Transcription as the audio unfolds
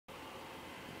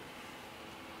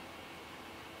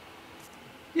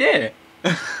Yeah.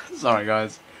 Sorry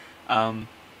guys. Um,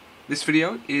 this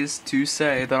video is to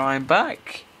say that I'm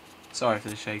back. Sorry for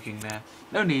the shaking there.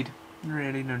 No need.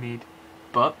 Really, no need.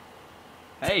 But,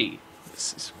 hey,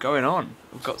 this is going on.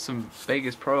 I've got some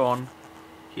Vegas Pro on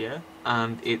here,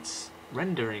 and it's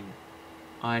rendering.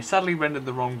 I sadly rendered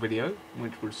the wrong video,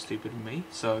 which was stupid of me,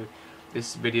 so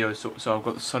this video is so I've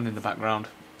got the sun in the background.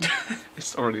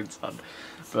 It's already the sun.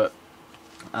 But,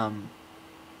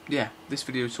 yeah, this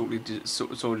video is sort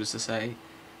of just to say,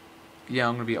 yeah,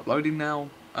 I'm going to be uploading now.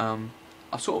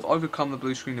 I've sort of overcome the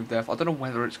blue screen of death. I don't know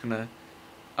whether it's going to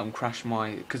crash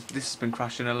my... because this has been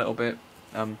crashing a little bit,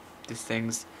 this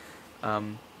thing's...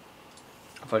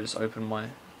 if I just open my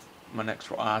next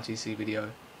RTC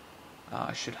video,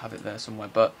 I should have it there somewhere,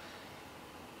 but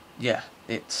yeah,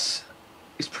 it's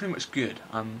pretty much good.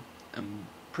 I'm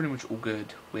pretty much all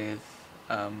good with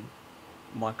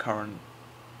my current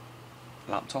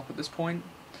laptop at this point.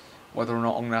 Whether or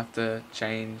not I'm gonna have to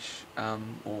change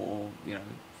or you know,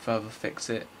 further fix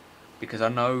it, because I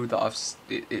know that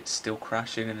it's still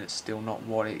crashing and it's still not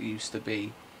what it used to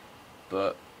be,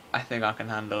 but I think I can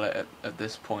handle it at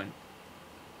this point.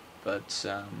 But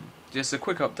just a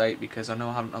quick update, because I know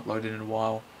I haven't uploaded in a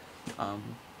while.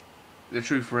 The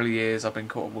truth really is, I've been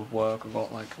caught up with work. I've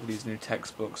got like all these new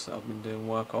textbooks that I've been doing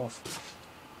work off,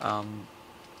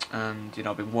 and you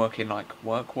know, I've been working like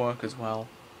work as well.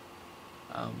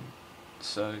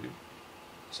 So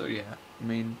yeah, I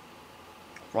mean,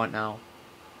 right now,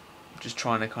 I'm just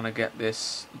trying to kind of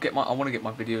I want to get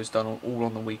my videos done all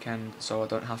on the weekend, so I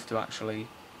don't have to actually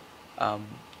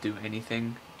do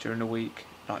anything during the week,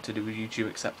 like to do with YouTube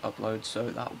except upload.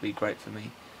 So that would be great for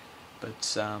me.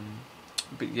 But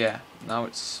yeah, now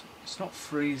it's not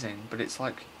freezing, but it's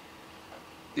like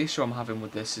the issue I'm having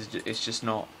with this is it's just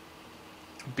not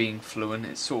being fluent.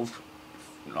 It's sort of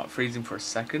like freezing for a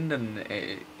second and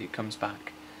it comes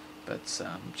back. But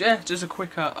yeah, just a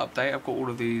quick update. I've got all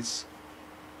of these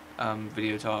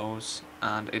video titles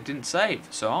and it didn't save,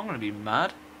 so I'm gonna be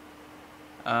mad.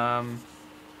 I'm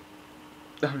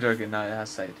joking, no, it has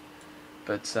saved.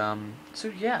 But so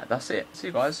yeah, that's it. See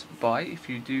you guys, bye. If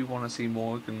you do want to see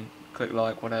more, you can click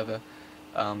like, whatever.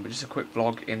 But just a quick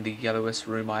vlog in the yellowest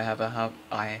room I have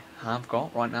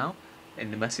got right now, in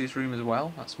the messiest room as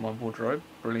well. That's my wardrobe,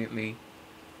 brilliantly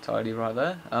tidy right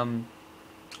there. You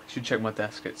should check my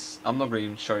desk. I'm not going to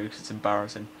even show you because it's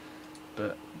embarrassing.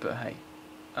 But hey,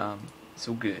 it's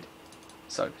all good.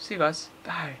 So see you guys.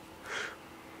 Bye.